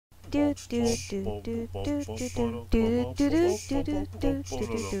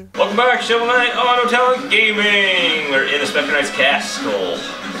back, Shovel Knight Auto Gaming! We're in the Spectre Knight's castle.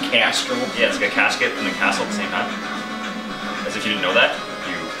 The castle? Yeah, it's like a casket and a castle at the same time. As if you didn't know that,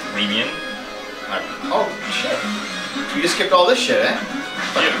 you plebeian. Oh, shit. We just skipped all this shit, eh?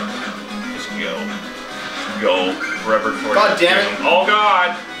 Yeah. Just go. Go. Forever towards God damn it. Oh,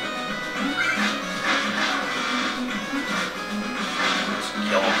 God! Just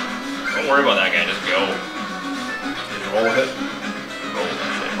kill him. Don't worry about that guy, just go. Just roll with it. Roll with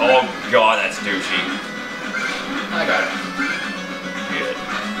that shit. Oh, God, that's douchey. I got it. Good.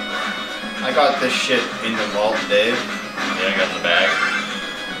 I got this shit in the vault, Dave. Yeah, I got in the bag.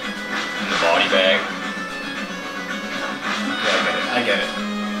 In the body bag. Yeah, I get it.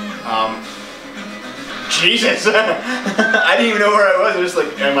 Jesus! I didn't even know where I was. I was just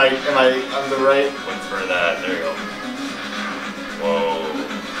like, am I on the right? Look for that. There you go. Whoa.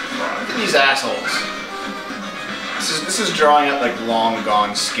 Look at these assholes. This is drawing up like long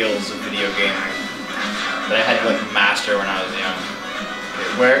gone skills of video gaming that I had to like master when I was young. Okay,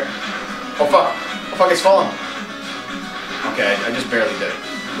 where? Oh fuck! Oh fuck! It's fallen. Okay, I just barely did it.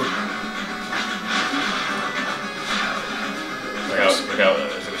 Look out! Look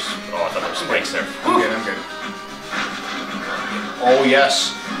out! Oh, I thought there were spikes there. I'm good. I'm good. Oh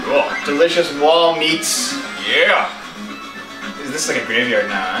yes. Cool. Delicious wall meats. Yeah. Is this like a graveyard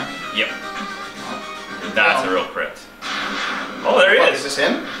now? Huh? Yep. That's a real crit. Oh, there he is. Is this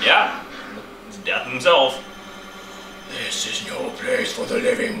him? Yeah. It's Death himself. This is no place for the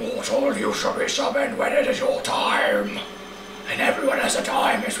living mortal. You shall be summoned when it is your time. And everyone has a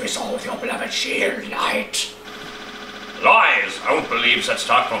time, as we saw with your beloved Shield Knight. Lies! I won't believe such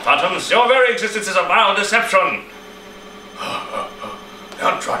talk from phantoms. Your very existence is a vile deception. The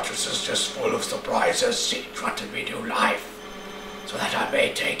Unchartress is just full of surprises. She granted me new life, so that I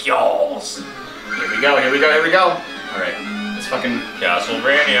may take yours. Here we go. Here we go. Here we go. All right. Let's fucking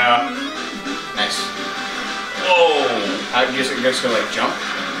Castlevania. nice. Whoa! You're just gonna like jump?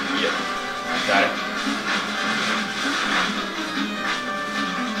 Yep. Got it.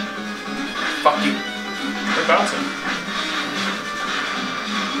 Fuck you. We're bouncing.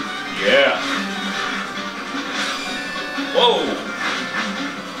 Yeah. Whoa!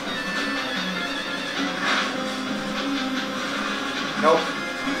 Nope.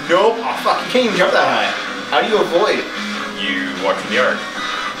 Nope. Oh fuck! You can't even jump that high. How do you avoid? You walk from the arc.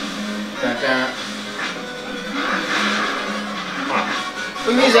 Dun, dun. Huh.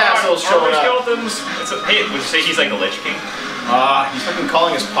 Look at these assholes showing up. Skeletons. Hey, would you say he's like a Lich King? He's fucking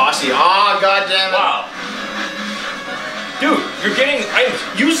calling his posse. Ah, god damn it. Wow. Dude, you're getting items.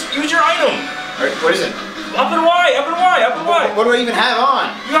 Use your item. Alright, what is it? Up and Y, up and Y, up and Y. What do I even have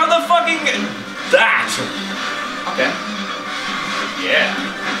on? You have the fucking that. Okay. Yeah.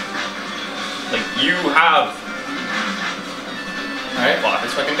 Like you have. Alright,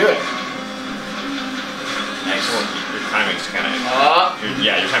 let's fucking do it. Nice. Well, your timing's kind of.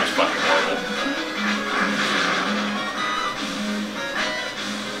 Yeah, your timing's fucking horrible.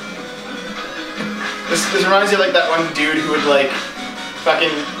 This reminds me of like that one dude who would like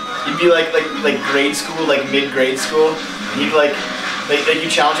fucking, he'd be like grade school, like mid-grade school, and he'd like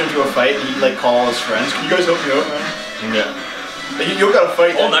you challenge him to a fight and he'd like call all his friends, can you guys help me out, man? Yeah. Like, you don't gotta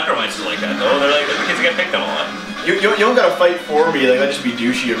fight. All necromancers like that though, they're like the kids that get picked on a lot. You don't gotta fight for me, like that'd just be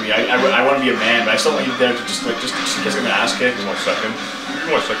douchey of me. I want to be a man, but I still want you there to just in case I'm gonna ass kick. 1 second.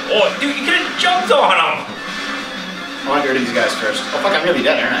 1 second. Oh dude, you could've jumped on him! I want to get rid of these guys first. Oh fuck, I'm really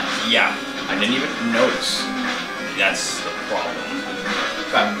dead, aren't I? Yeah. I didn't even notice. That's the problem.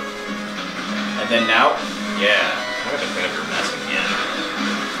 Okay. And then now? Yeah. I'm gonna clean up your mess again.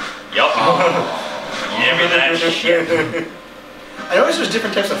 Yup. Oh. Give me that shit. I noticed there's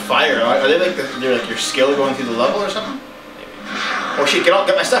different types of fire. Are they like they're like your skill going through the level or something? Maybe. Oh shit, get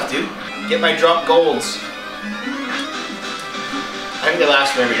my stuff, dude. Get my drop golds. I think they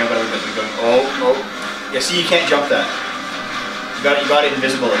last forever, you know, but I'm going, oh. Yeah, see, you can't jump that. You got it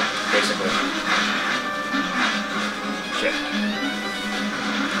invisibly, basically. Shit.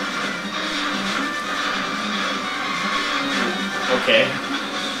 Okay.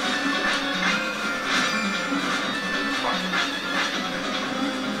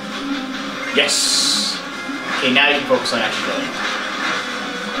 Yes! Okay, now you can focus on actually killing it.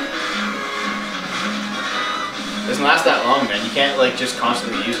 Doesn't last that long, man. You can't like just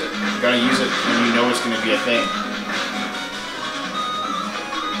constantly use it. You gotta use it when you know it's gonna be a thing.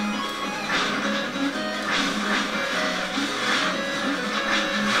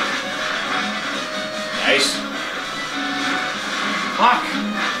 Nice. Fuck!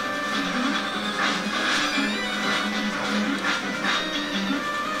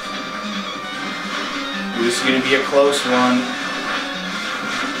 This is gonna be a close one.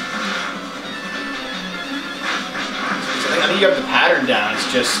 I think you have the pattern down.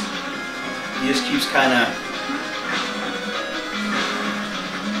 It's just he just keeps kind of.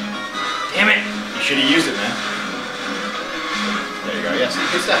 Damn it! You should have used it, man. There you go. Yes,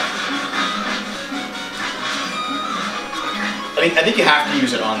 good stuff. I think you have to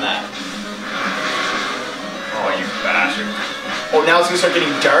use it on that. Oh, you bastard! Oh, now it's gonna start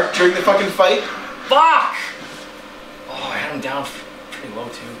getting dark during the fucking fight. Fuck! Oh, I had him down pretty low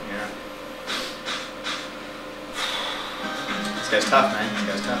too. Yeah. This guy's tough, man. This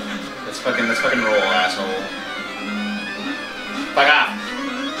guy's tough. Let's fucking roll, asshole. Fuck off.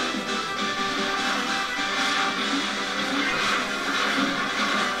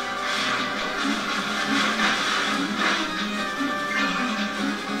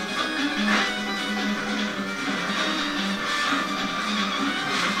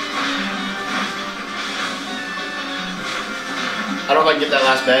 I don't know if I can get that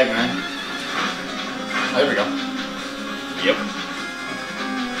last bag, man. Oh, there we go. Yep.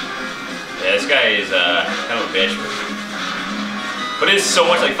 Yeah, this guy is kind of a bitch. But it's so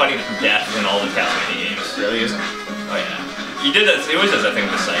much like fighting to death in all the Castlevania games. Really isn't? Oh yeah. He did that. He always does that thing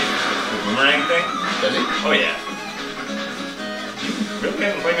with the sight, with the boomerang thing. Does he? Oh yeah. You really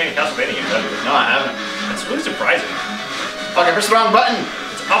haven't played many Castlevania games, have you? No, I haven't. That's really surprising. Fuck, I pressed the wrong button.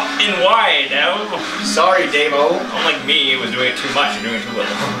 It's up and wide now. Sorry, Davo. Unlike me, it was doing it too much. You're doing it too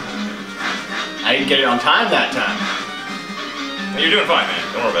little. I didn't get it on time that time. You're doing fine, man.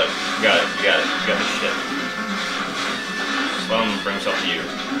 Don't worry about it. You got it. You got it. You got this shit. Just let him bring himself to you.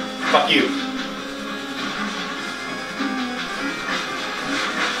 Fuck you.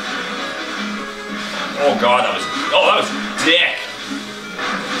 Oh god, that was dick.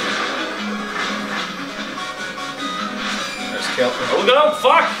 There's kill. Oh no,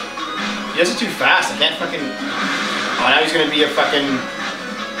 fuck! He does it too fast. I can't fucking. Oh, now he's gonna be a fucking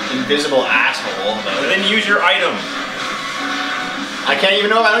invisible asshole. But then use your item. I can't even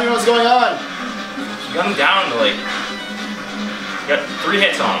know. I don't even know what's going on. You got him down to like. You got 3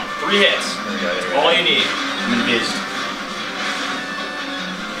 hits on him. 3 hits. There we go. There we go. All you need. I'm invised.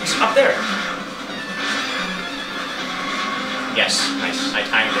 He's up there. Yes. Nice. I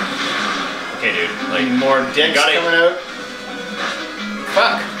timed it. Okay, dude. Like more dicks coming out.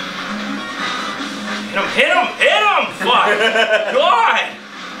 Fuck. Hit him! Hit him! Hit him! Fuck! God!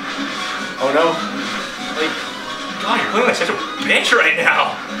 Oh no. Like, God, you're playing like such a bitch right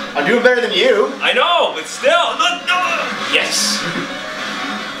now. I'm doing better than you. I know, but still. Yes.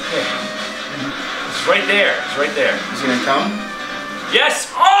 Okay. It's right there. It's right there. Is he gonna come?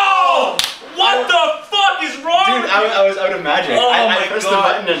 Yes! Oh! What the fuck is wrong? Dude, I was out of magic. Oh I pressed the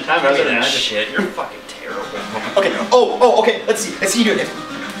button in time. I was out of magic. Shit, you're fucking terrible. Okay. Oh, okay. Let's see. Let's see you do it.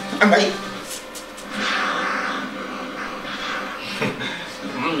 I'm ready.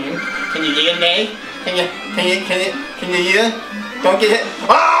 Can you get it, Nay? Can you get it? Don't get hit.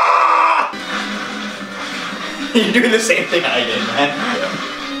 Ah! You're doing the same thing I did, man. Yeah.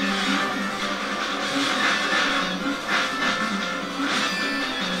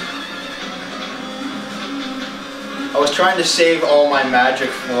 I was trying to save all my magic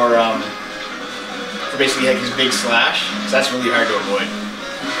for basically like his big slash, so that's really hard to avoid.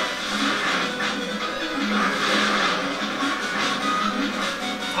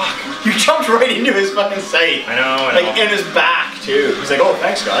 Fuck! You jumped right into his fucking sight. I know. Like in his back too. He's like, "Oh,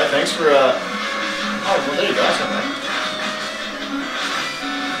 thanks, guy. Thanks for Oh, well, there you go. That's not bad."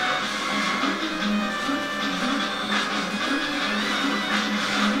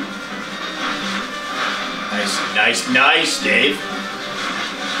 Nice, Dave.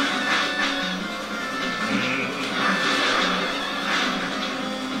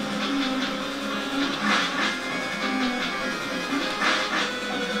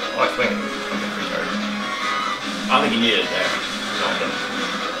 Oh, it's fucking retarded. I don't think you need it there.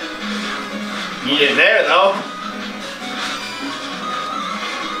 You need it there, though.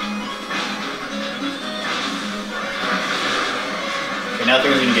 Okay, now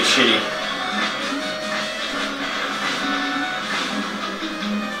things are gonna get shitty.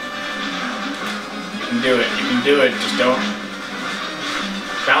 You can do it, just don't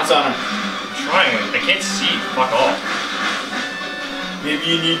bounce on him. I'm trying, I can't see, fuck off. Maybe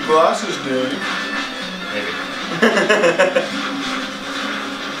you need glasses, Dave. Maybe.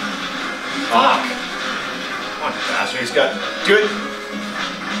 Fuck! Come on, bastard. He's got, do it.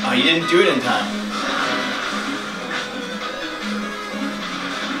 Oh, you didn't do it in time.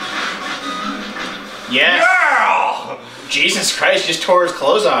 Yes! Yeah! Jesus Christ, just tore his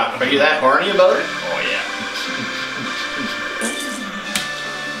clothes off. Are you that horny about it? Oh yeah.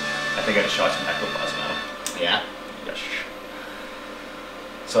 I think I just shot some ectoplasm out. Yeah. Yes.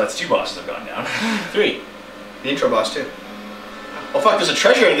 So that's 2 bosses have gone down. 3. The intro boss too. Oh fuck, there's a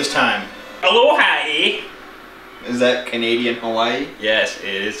treasure egg this time. Aloha! Is that Canadian Hawaii? Yes,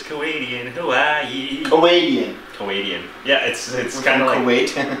 it is Kuwaitian Hawaii. Kuwaitian. Kuwaitian. Yeah, it's kind of like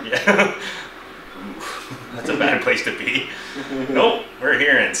Kuwait. Yeah. That's a bad place to be. Nope, we're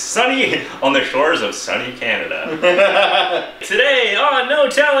here in on the shores of sunny Canada. Today on No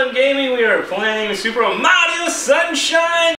Talent Gaming, we are playing Super Mario Sunshine.